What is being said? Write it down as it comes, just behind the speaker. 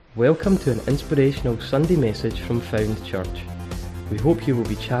Welcome to an inspirational Sunday message from Found Church. We hope you will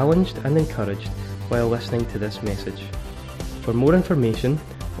be challenged and encouraged while listening to this message. For more information,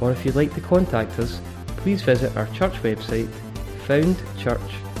 or if you'd like to contact us, please visit our church website,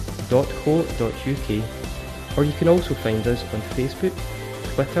 foundchurch.co.uk, or you can also find us on Facebook,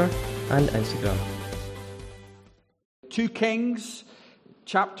 Twitter and Instagram. 2 Kings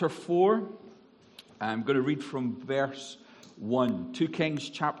chapter 4. I'm going to read from verse 1. 2 Kings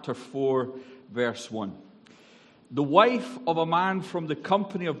chapter 4, verse 1. The wife of a man from the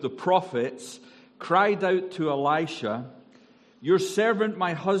company of the prophets cried out to Elisha, "Your servant,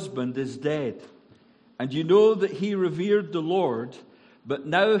 my husband, is dead, and you know that he revered the Lord, but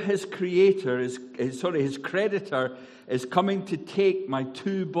now his creditor is coming to take my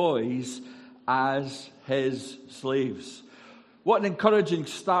 2 boys as his slaves." What an encouraging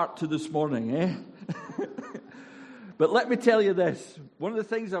start to this morning, eh? But let me tell you this. One of the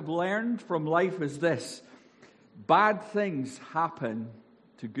things I've learned from life is this. Bad things happen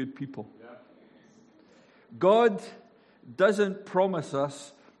to good people. God doesn't promise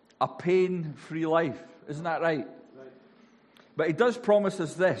us a pain-free life. Isn't that right? But He does promise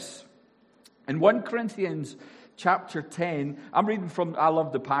us this. In 1 Corinthians chapter 10, I'm reading from, I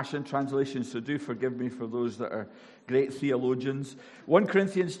love the Passion Translation, so do forgive me for those that are great theologians. 1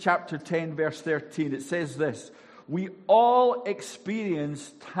 Corinthians chapter 10, verse 13, it says this, "We all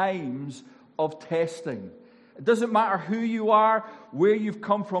experience times of testing." It doesn't matter who you are, where you've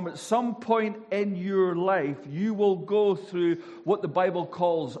come from. At some point in your life, you will go through what the Bible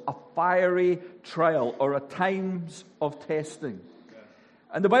calls a fiery trial or a times of testing.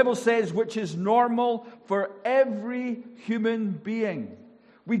 And the Bible says, which is normal for every human being.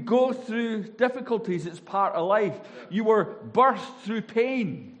 We go through difficulties. It's part of life. You were birthed through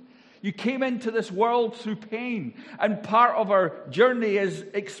pain. You came into this world through pain. And part of our journey is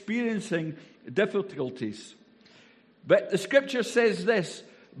experiencing difficulties. But the scripture says this,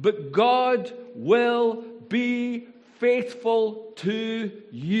 "But God will be faithful to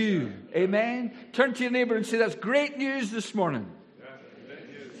you." Amen? Turn to your neighbor and say, that's great news this morning.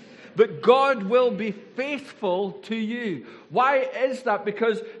 But God will be faithful to you. Why is that?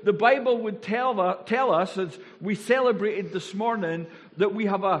 Because the Bible would tell us, as we celebrated this morning, that we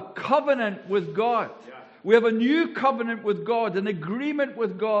have a covenant with God. We have a new covenant with God, an agreement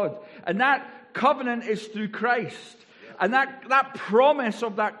with God. And that covenant is through Christ. And that promise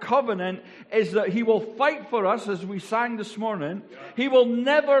of that covenant is that He will fight for us, as we sang this morning. He will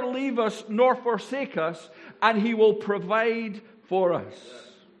never leave us nor forsake us. And He will provide for us.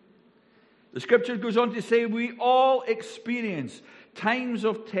 The scripture goes on to say, we all experience times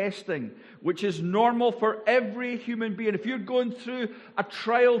of testing, which is normal for every human being. If you're going through a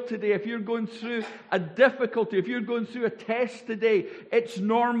trial today, if you're going through a difficulty, if you're going through a test today, it's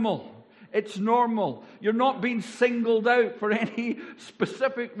normal. It's normal. You're not being singled out for any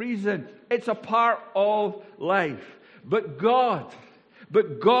specific reason. It's a part of life. But God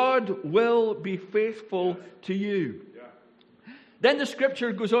will be faithful to you. Then the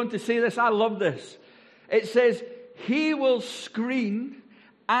scripture goes on to say this. I love this. It says, He will screen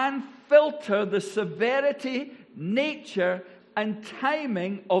and filter the severity, nature, and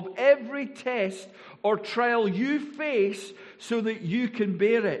timing of every test or trial you face so that you can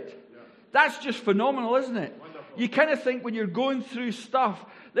bear it. That's just phenomenal, isn't it? Wonderful. You kind of think when you're going through stuff,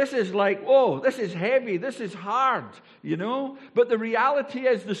 this is like, oh, this is heavy, this is hard, you know? But the reality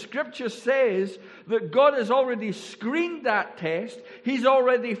is the scripture says that God has already screened that test. He's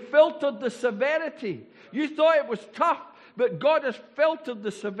already filtered the severity. You thought it was tough, but God has filtered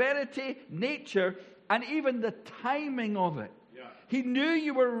the severity, nature, and even the timing of it. Yeah. He knew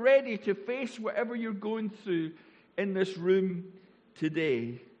you were ready to face whatever you're going through in this room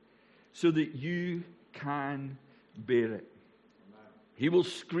today so that you can bear it. He will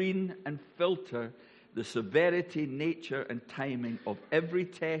screen and filter the severity, nature, and timing of every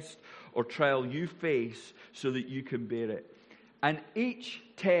test or trial you face so that you can bear it. And each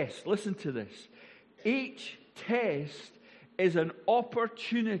test, listen to this, each test is an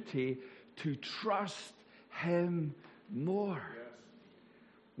opportunity to trust Him more. Yes.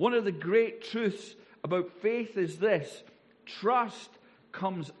 One of the great truths about faith is this: trust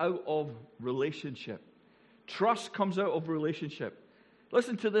comes out of relationship. Trust comes out of relationship.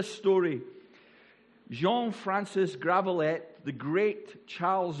 Listen to this story. Jean-Francis Gravelet, the great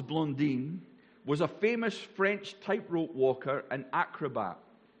Charles Blondin, was a famous French tightrope walker and acrobat.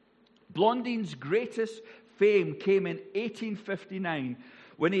 Blondin's greatest fame came in 1859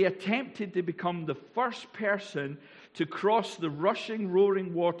 when he attempted to become the first person to cross the rushing,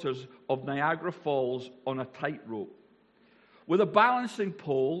 roaring waters of Niagara Falls on a tightrope. with a balancing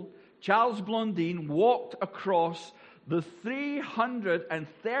pole, Charles Blondin walked across the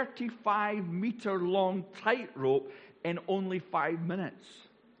 335-meter-long tightrope in only 5 minutes.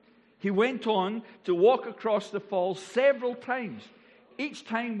 He went on to walk across the falls several times, each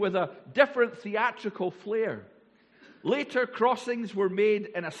time with a different theatrical flair. Later crossings were made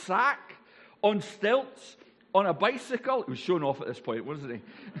in a sack, on stilts, on a bicycle. He was showing off at this point, wasn't he?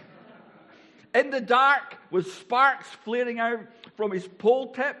 In the dark, with sparks flaring out from his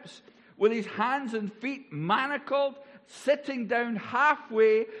pole tips, with his hands and feet manacled, sitting down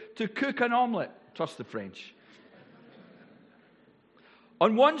halfway to cook an omelette. Trust the French.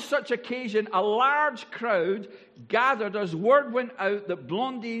 On one such occasion, a large crowd gathered as word went out that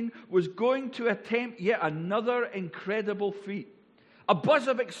Blondin was going to attempt yet another incredible feat. A buzz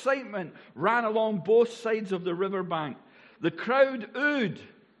of excitement ran along both sides of the riverbank. The crowd oohed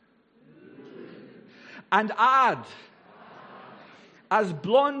and ahed as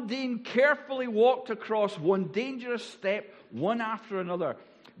Blondin carefully walked across one dangerous step, one after another,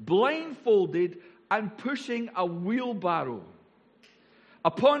 blindfolded and pushing a wheelbarrow.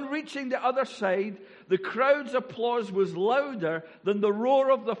 Upon reaching the other side, the crowd's applause was louder than the roar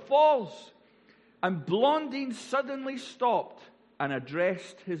of the falls, and Blondin suddenly stopped and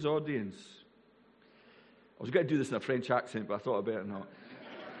addressed his audience. I was going to do this in a French accent, but I thought I'd better not.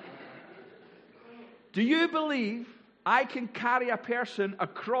 Do you believe I can carry a person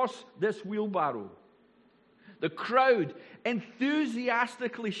across this wheelbarrow? The crowd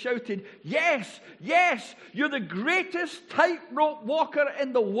enthusiastically shouted, "Yes, yes, you're the greatest tightrope walker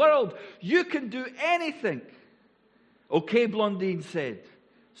in the world. You can do anything." "Okay," Blondin said.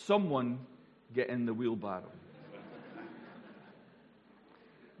 "Someone get in the wheelbarrow."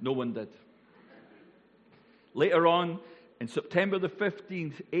 No one did. Later on, in September the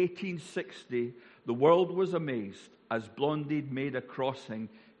 15th, 1860, the world was amazed as Blondin made a crossing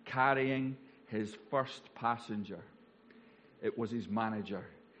carrying his first passenger. It was his manager,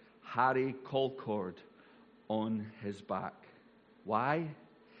 Harry Colcord, on his back. Why?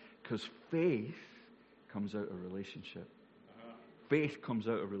 Because faith comes out of relationship. Faith comes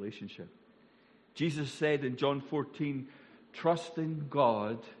out of relationship. Jesus said in John 14, "Trust in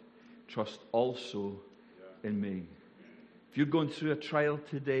God, trust also in me." If you're going through a trial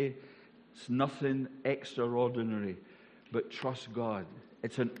today, it's nothing extraordinary, but trust God.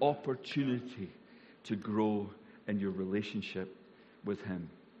 It's an opportunity to grow in your relationship with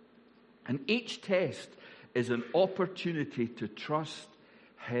Him. And each test is an opportunity to trust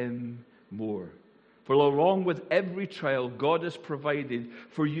Him more. For along with every trial, God has provided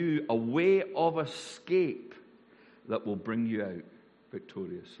for you a way of escape that will bring you out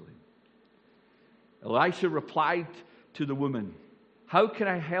victoriously. Elisha replied to the woman, "How can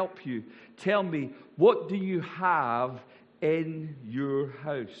I help you? Tell me, what do you have in your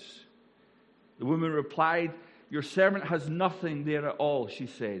house?" The woman replied, "Your servant has nothing there at all," she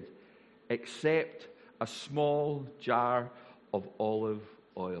said, "except a small jar of olive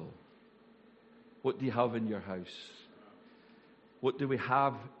oil." What do you have in your house? What do we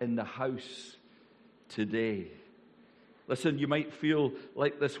have in the house today? Listen, you might feel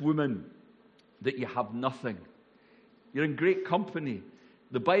like this woman, that you have nothing. You're in great company.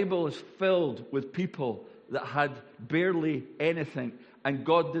 The Bible is filled with people that had barely anything, and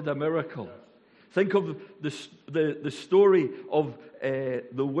God did a miracle. Think of the story of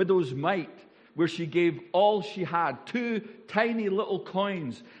the widow's mite, where she gave all she had, 2 tiny little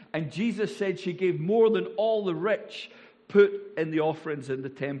coins, and Jesus said she gave more than all the rich put in the offerings in the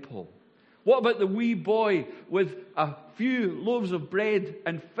temple. What about the wee boy with a few loaves of bread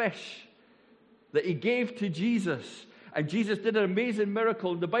and fish that he gave to Jesus? And Jesus did an amazing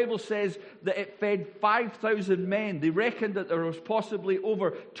miracle. The Bible says that it fed 5,000 men. They reckoned that there was possibly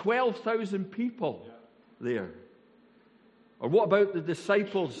over 12,000 people there. Or what about the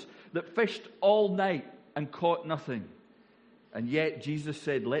disciples that fished all night and caught nothing? And yet Jesus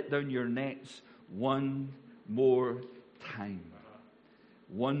said, "Let down your nets one more time."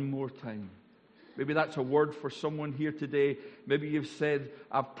 One more time. Maybe that's a word for someone here today. Maybe you've said,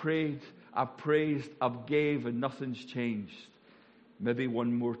 "I've prayed, I've praised, I've gave, and nothing's changed." Maybe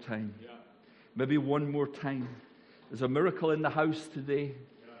one more time. Maybe one more time. There's a miracle in the house today.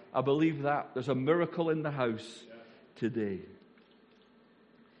 I believe that. There's a miracle in the house today.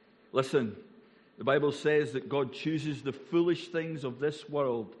 Listen, the Bible says that God chooses the foolish things of this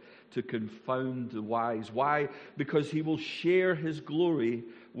world to confound the wise. Why? Because He will share His glory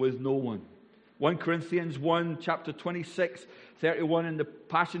with no one. 1 Corinthians 1, chapter 26, 31 in the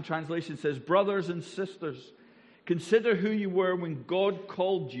Passion Translation says, "Brothers and sisters, consider who you were when God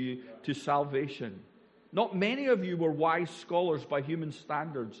called you to salvation. Not many of you were wise scholars by human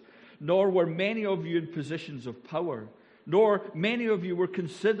standards, nor were many of you in positions of power, nor many of you were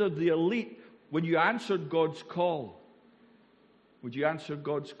considered the elite when you answered God's call. Would you answer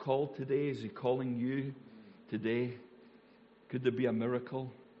God's call today? Is He calling you today? Could there be a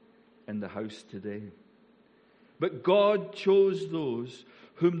miracle in the house today? But God chose those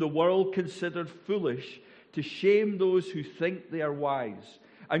whom the world considered foolish to shame those who think they are wise.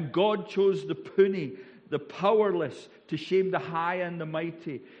 And God chose the puny, the powerless, to shame the high and the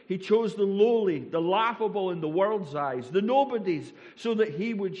mighty. He chose the lowly, the laughable in the world's eyes, the nobodies, so that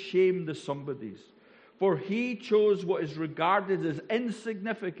He would shame the somebodies. For He chose what is regarded as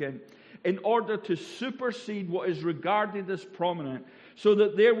insignificant in order to supersede what is regarded as prominent, so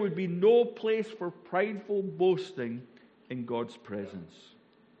that there would be no place for prideful boasting in God's presence.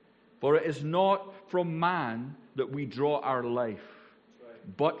 For it is not from man that we draw our life,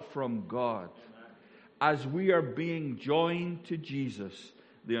 but from God, as we are being joined to Jesus,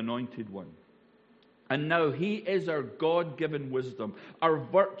 the Anointed One. And now He is our God-given wisdom, our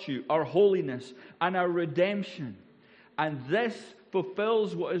virtue, our holiness, and our redemption. And this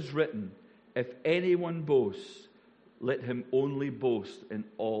fulfills what is written, if anyone boasts, let him only boast in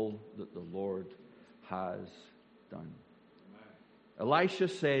all that the Lord has done. Elisha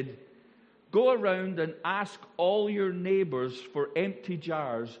said, go around and ask all your neighbors for empty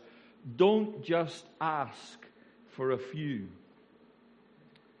jars. Don't just ask for a few.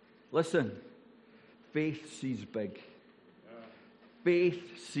 Listen, faith sees big.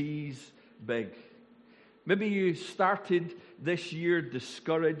 Faith sees big. Maybe you started this year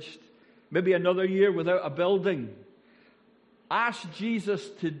discouraged. Maybe another year without a building. Ask Jesus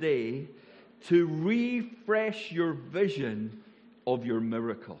today to refresh your vision of your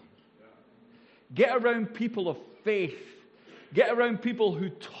miracle. Get around people of faith. Get around people who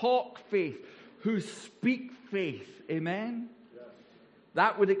talk faith, who speak faith. Amen? Yes.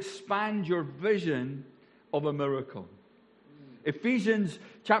 That would expand your vision of a miracle. Ephesians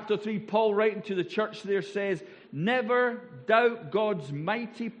chapter 3, Paul writing to the church there says, never doubt God's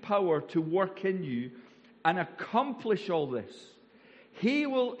mighty power to work in you and accomplish all this. He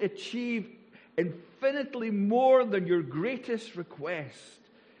will achieve infinitely more than your greatest request,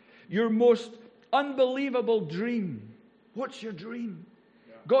 your most unbelievable dream. What's your dream?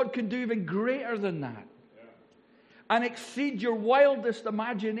 Yeah. God can do even greater than that. Yeah. And exceed your wildest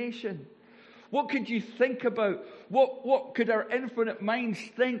imagination. What could you think about? What could our infinite minds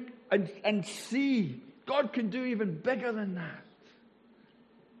think and see? God can do even bigger than that.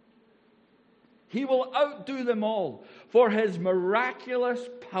 He will outdo them all for His miraculous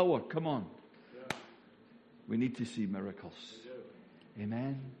power. Come on. Yeah. We need to see miracles.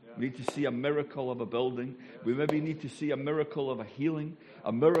 Amen. Yeah. We need to see a miracle of a building. Yeah. We maybe need to see a miracle of a healing,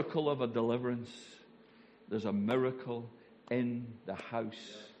 a miracle of a deliverance. There's a miracle in the house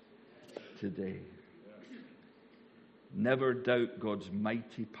today. Yeah. Never doubt God's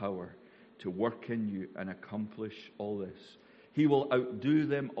mighty power to work in you and accomplish all this. He will outdo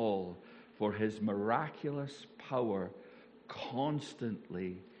them all, for His miraculous power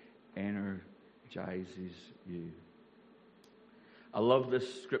constantly energizes you. I love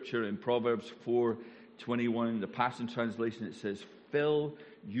this scripture in Proverbs 4:21. The Passion Translation, it says, fill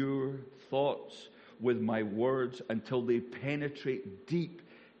your thoughts with my words until they penetrate deep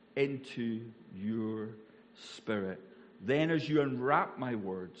into your spirit. Then as you unwrap my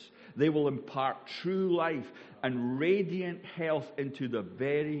words, they will impart true life and radiant health into the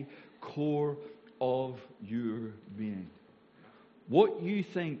very core of your being. What you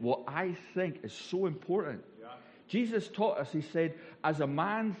think, what I think is so important. Yeah. Jesus taught us, He said, as a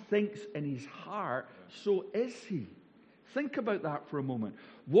man thinks in his heart, so is he. Think about that for a moment.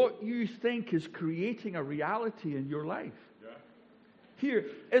 What you think is creating a reality in your life. Yeah. Here,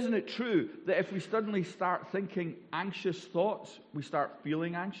 isn't it true that if we suddenly start thinking anxious thoughts, we start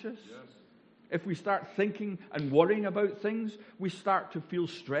feeling anxious? Yes. If we start thinking and worrying about things, we start to feel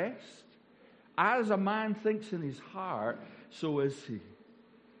stressed. As a man thinks in his heart, so is he.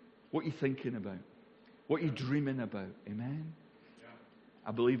 What are you thinking about? What are you dreaming about? Amen? Yeah.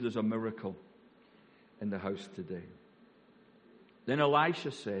 I believe there's a miracle in the house today. Then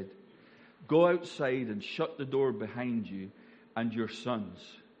Elisha said, go outside and shut the door behind you and your sons.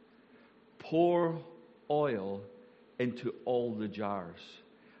 Pour oil into all the jars.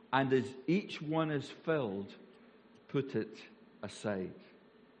 And as each one is filled, put it aside.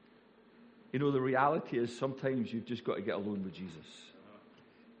 You know, the reality is sometimes you've just got to get alone with Jesus.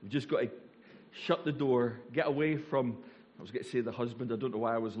 You've just got to shut the door, get away from, I was going to say the husband, I don't know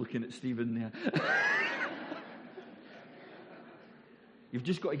why I was looking at Stephen there. You've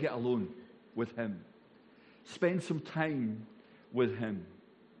just got to get alone with Him. Spend some time with Him.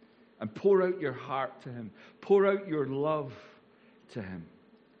 And pour out your heart to Him. Pour out your love to Him.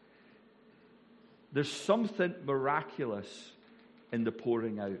 There's something miraculous in the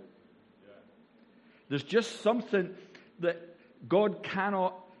pouring out. There's just something that God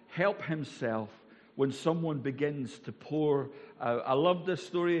cannot help Himself when someone begins to pour out. I love this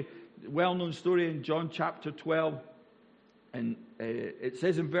story, well-known story in John chapter 12. And it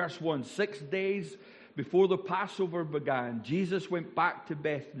says in verse 1, 6 days before the Passover began, Jesus went back to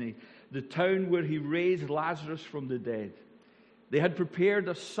Bethany, the town where He raised Lazarus from the dead. They had prepared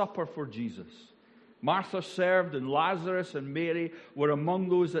a supper for Jesus. Martha served, and Lazarus and Mary were among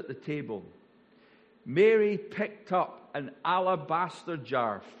those at the table. Mary picked up an alabaster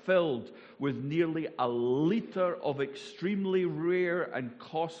jar filled with nearly a liter of extremely rare and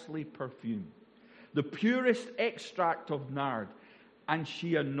costly perfume, the purest extract of nard, and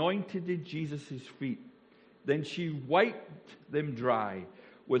she anointed Jesus' feet. Then she wiped them dry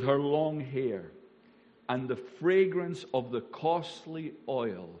with her long hair, and the fragrance of the costly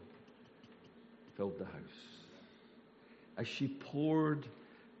oil filled the house. As she poured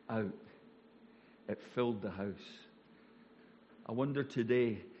out, it filled the house. I wonder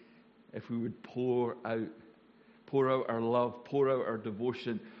today if we would pour out our love, pour out our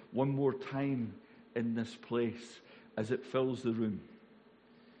devotion one more time in this place as it fills the room.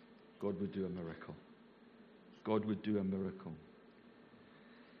 God would do a miracle. God would do a miracle.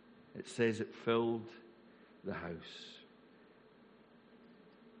 It says it filled the house.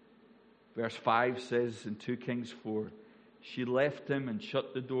 Verse 5 says in 2 Kings 4, she left him and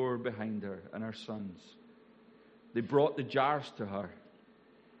shut the door behind her and her sons. They brought the jars to her,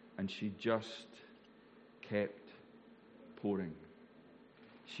 and she just kept pouring.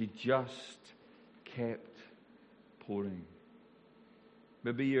 She just kept pouring.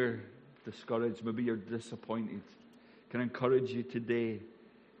 Maybe you're discouraged, maybe you're disappointed. Can I encourage you today?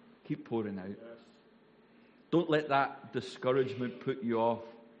 Keep pouring out. Don't let that discouragement put you off.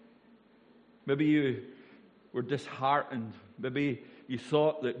 Maybe you were disheartened. Maybe you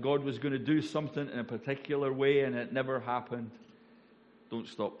thought that God was going to do something in a particular way and it never happened. Don't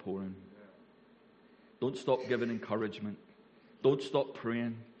stop pouring. Don't stop giving encouragement. Don't stop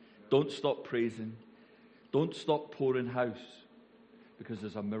praying. Don't stop praising. Don't stop pouring house, because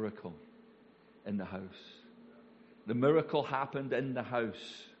there's a miracle in the house. The miracle happened in the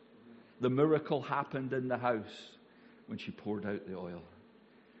house. The miracle happened in the house when she poured out the oil.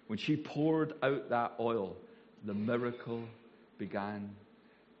 When she poured out that oil, the miracle began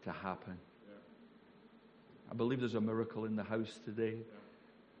to happen. I believe there's a miracle in the house today.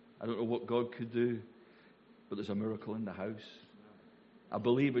 I don't know what God could do, but there's a miracle in the house. I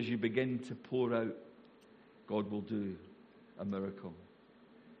believe as you begin to pour out, God will do a miracle.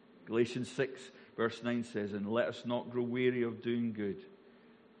 Galatians 6 verse 9 says, and let us not grow weary of doing good,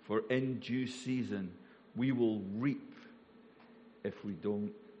 for in due season we will reap if we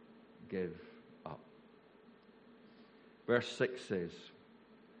don't give up. Verse 6 says,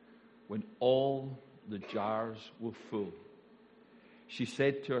 when all the jars were full, she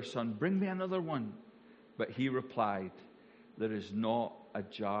said to her son, bring me another one. But he replied, there is not a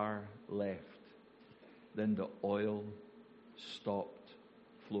jar left. Then the oil stopped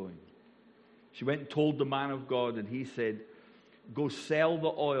flowing. She went and told the man of God, and he said, go sell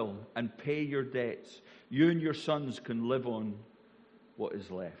the oil and pay your debts. You and your sons can live on what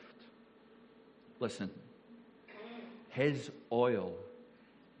is left. Listen, his oil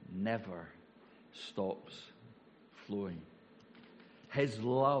never stops flowing. His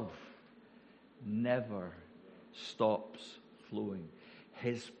love never stops flowing.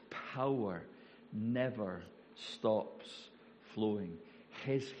 His power never stops flowing.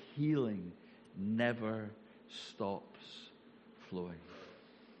 His healing never stops flowing.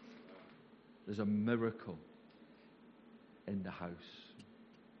 There's a miracle in the house.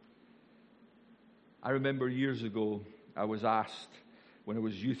 I remember years ago, I was asked when I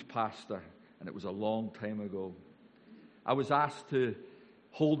was youth pastor, and it was a long time ago, I was asked to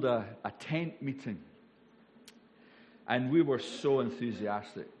hold a tent meeting. And we were so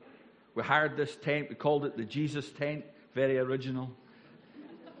enthusiastic. We hired this tent, we called it the Jesus tent, very original.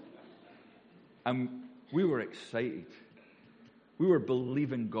 And we were excited. We were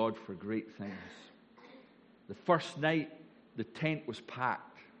believing God for great things. The first night, the tent was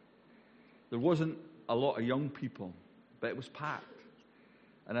packed. There wasn't a lot of young people, but it was packed.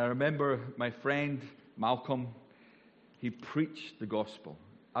 And I remember my friend Malcolm, he preached the gospel.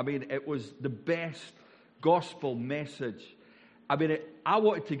 I mean, it was the best gospel message. I mean, I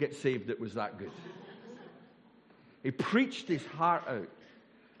wanted to get saved. It was that good. He preached his heart out.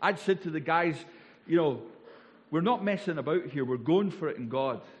 I'd said to the guys, We're not messing about here. We're going for it in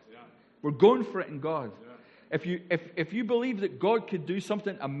God. Yeah. We're going for it in God. Yeah. If you believe that God could do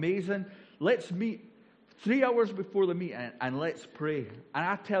something amazing, let's meet 3 hours before the meeting and let's pray. And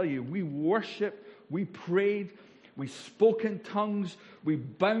I tell you, we worshiped, we prayed, we spoke in tongues, we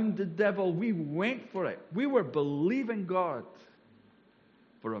bound the devil, we went for it. We were believing God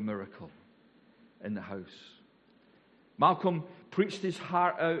for a miracle in the house. Malcolm preached his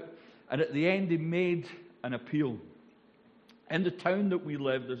heart out, and at the end he made an appeal. In the town that we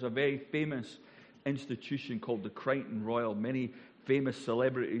live, there's a very famous institution called the Crichton Royal. Many famous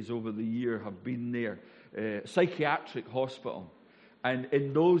celebrities over the year have been there. Psychiatric hospital. And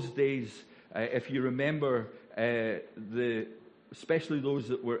in those days, if you remember, especially those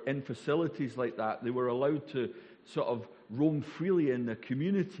that were in facilities like that, they were allowed to sort of roam freely in the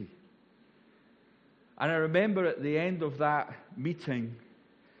community. And I remember at the end of that meeting,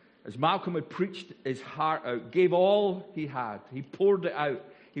 as Malcolm had preached his heart out, gave all he had. He poured it out.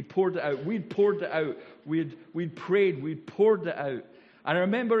 He poured it out. We'd poured it out. We'd prayed. We'd poured it out. And I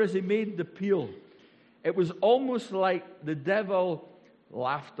remember as he made the appeal, it was almost like the devil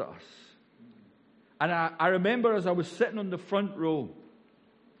laughed at us. And I remember as I was sitting on the front row,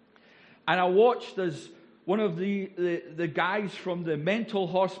 and I watched as one of the guys from the mental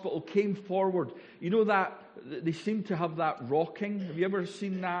hospital came forward. You know that they seem to have that rocking. Have you ever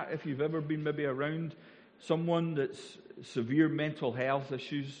seen that? If you've ever been maybe around someone that's severe mental health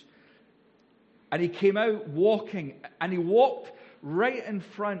issues. And he came out walking, and he walked right in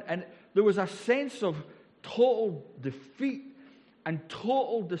front, and there was a sense of total defeat and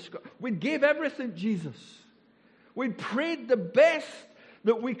total discouragement. We gave everything, Jesus. We'd prayed the best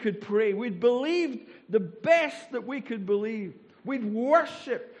that we could pray. We'd believed the best that we could believe. We'd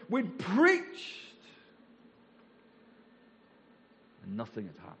worshipped. We'd preached. And nothing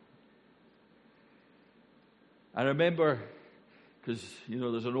had happened. I remember, because,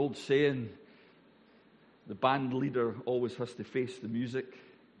 there's an old saying, the band leader always has to face the music.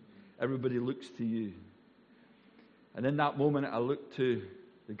 Everybody looks to you. And in that moment, I looked to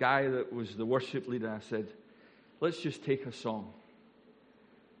the guy that was the worship leader, and I said, let's just take a song.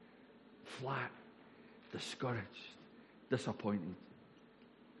 Flat, discouraged, disappointed,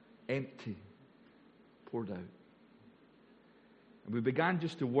 empty, poured out. And we began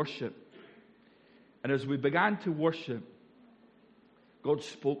just to worship. And as we began to worship, God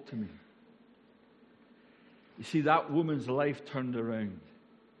spoke to me. You see, that woman's life turned around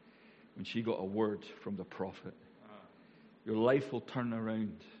when she got a word from the prophet. Your life will turn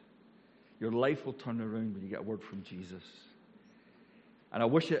around. Your life will turn around when you get a word from Jesus. And I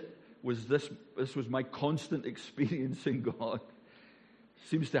wish it was this was my constant experience in God.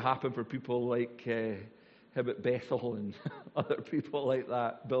 Seems to happen for people like Hibbert Bethel and other people like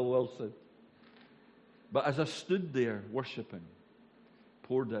that, Bill Wilson. But as I stood there worshiping,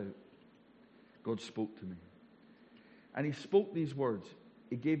 poured out, God spoke to me. And He spoke these words.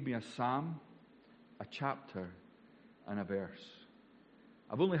 He gave me a psalm, a chapter, and a verse.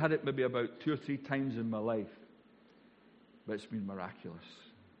 I've only had it maybe about 2 or 3 times in my life, but it's been miraculous.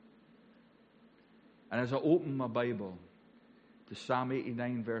 And as I open my Bible to Psalm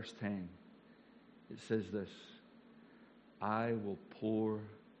 89 verse 10, it says this: I will pour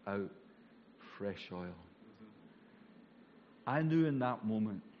out fresh oil. I knew in that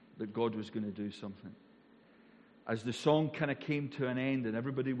moment that God was going to do something. As the song kind of came to an end and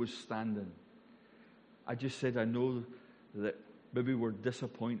everybody was standing, I just said, I know that maybe we're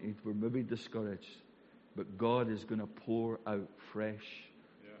disappointed, we're maybe discouraged, but God is going to pour out fresh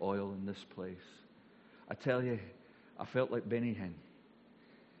oil in this place. I tell you, I felt like Benny Hinn.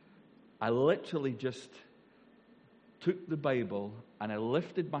 I literally just took the Bible and I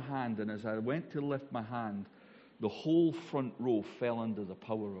lifted my hand, and as I went to lift my hand, the whole front row fell under the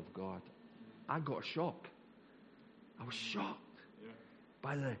power of God. I got a shock. I was shocked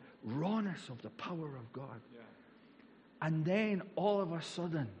by the rawness of the power of God. Yeah. And then all of a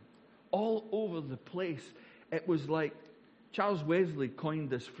sudden, all over the place, it was like Charles Wesley coined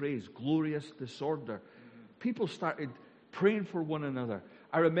this phrase, glorious disorder. Mm-hmm. People started praying for one another.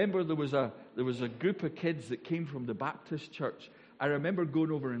 I remember there was a group of kids that came from the Baptist church. I remember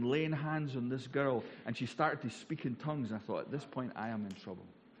going over and laying hands on this girl, and she started to speak in tongues. And I thought, at this point, I am in trouble.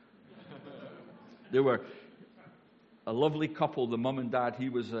 They were a lovely couple, the mum and dad. He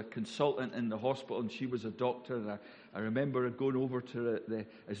was a consultant in the hospital, and she was a doctor. And I remember going over to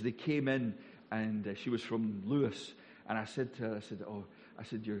as they came in, and she was from Lewis. And I said to her, I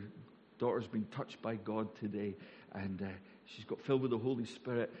said, your daughter's been touched by God today, and she's got filled with the Holy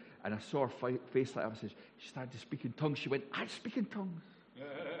Spirit. And I saw her face like that. I said, she started to speak in tongues. She went, I speak in tongues.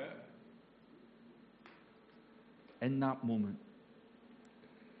 in that moment,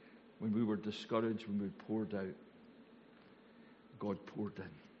 when we were discouraged, when we poured out, God poured in.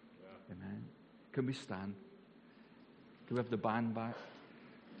 Yeah. Amen. Can we stand? Can we have the band back?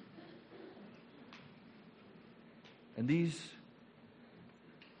 And these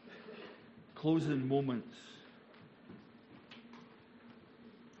closing moments,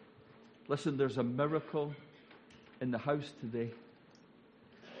 listen, there's a miracle in the house today.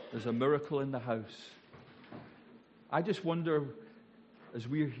 There's a miracle in the house. I just wonder, as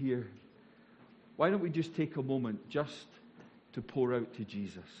we're here, why don't we just take a moment just to pour out to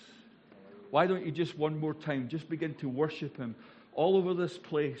Jesus? Why don't you just one more time, just begin to worship Him all over this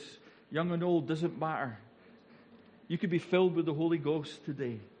place, young and old, doesn't matter. You could be filled with the Holy Ghost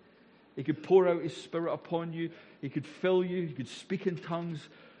today. He could pour out His Spirit upon you. He could fill you. He could speak in tongues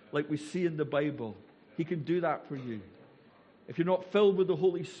like we see in the Bible. He can do that for you. If you're not filled with the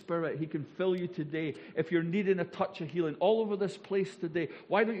Holy Spirit, He can fill you today. If you're needing a touch of healing all over this place today,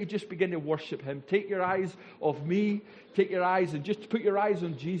 why don't you just begin to worship Him? Take your eyes off me. Take your eyes and just put your eyes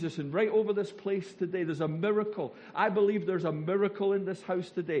on Jesus. And right over this place today, there's a miracle. I believe there's a miracle in this house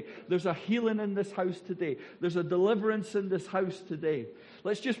today. There's a healing in this house today. There's a deliverance in this house today.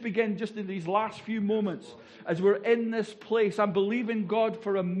 Let's just begin just in these last few moments as we're in this place. I'm believing God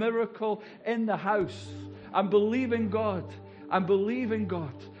for a miracle in the house. I'm believing God. I'm believing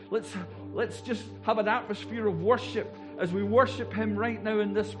God. Let's just have an atmosphere of worship as we worship Him right now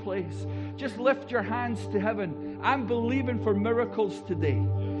in this place. Just lift your hands to heaven. I'm believing for miracles today.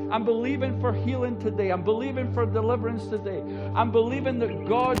 I'm believing for healing today. I'm believing for deliverance today. I'm believing that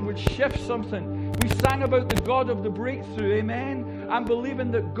God would shift something. We sang about the God of the breakthrough. Amen. I'm believing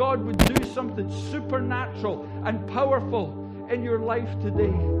that God would do something supernatural and powerful in your life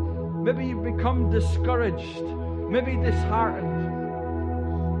today. Maybe you've become discouraged. Maybe disheartened.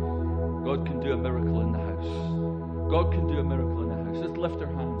 God can do a miracle in the house. God can do a miracle in the house. Let's lift our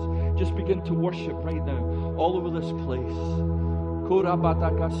hands. Just begin to worship right now, all over this place.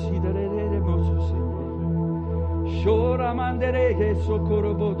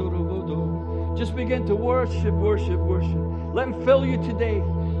 Just begin to worship, worship, worship. Let Him fill you today.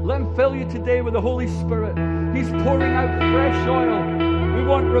 Let Him fill you today with the Holy Spirit. He's pouring out fresh oil. We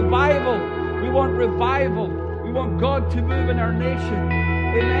want revival. We want revival. We want God to move in our nation.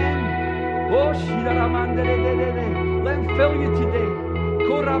 Amen. Let Him fill you today.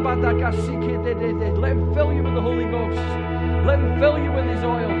 Let Him fill you with the Holy Ghost. Let Him fill you with His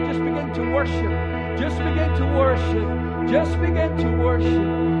oil. Just begin to worship. Just begin to worship. Just begin to worship.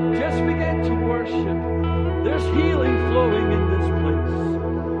 Just begin to worship. There's healing flowing in this place.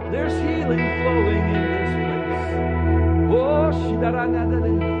 There's healing flowing in this place. Oh,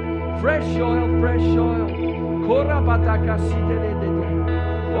 fresh oil, fresh oil.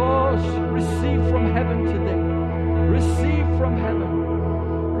 Oh, receive from heaven today. Receive from heaven.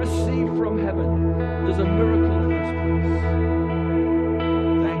 Receive from heaven. There's a miracle in this place.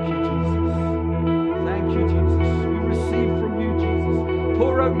 Thank you, Jesus. Thank you, Jesus. We receive from you, Jesus.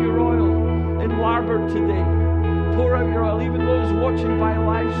 Pour out your oil in Larbert today. Pour out your oil. Even those watching by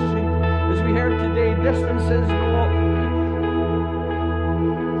live stream, as we heard today, distances no.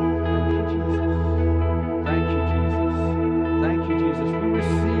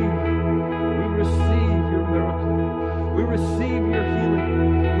 Receive your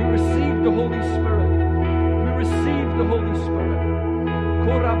healing. We receive the Holy Spirit. We receive the Holy Spirit.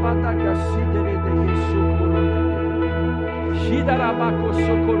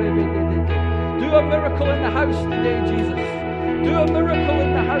 Do a miracle in the house today, Jesus. Do a miracle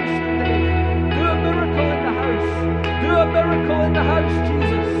in the house today. Do a miracle in the house. Do a miracle in the house,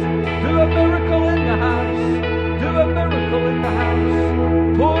 Jesus. Do a miracle in the house. Do a miracle in the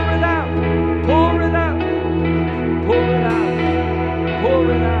house. Pour it out. Pour it out. Pour it out. Pour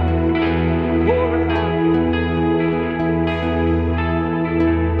it out. Pour it out.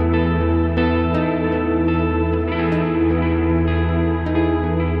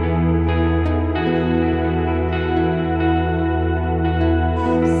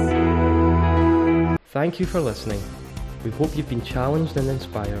 Thank you for listening. We hope you've been challenged and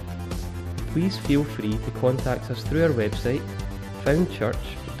inspired. Please feel free to contact us through our website,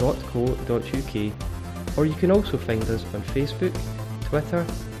 foundchurch.co.uk, or you can also find us on Facebook, Twitter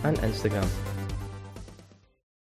and Instagram.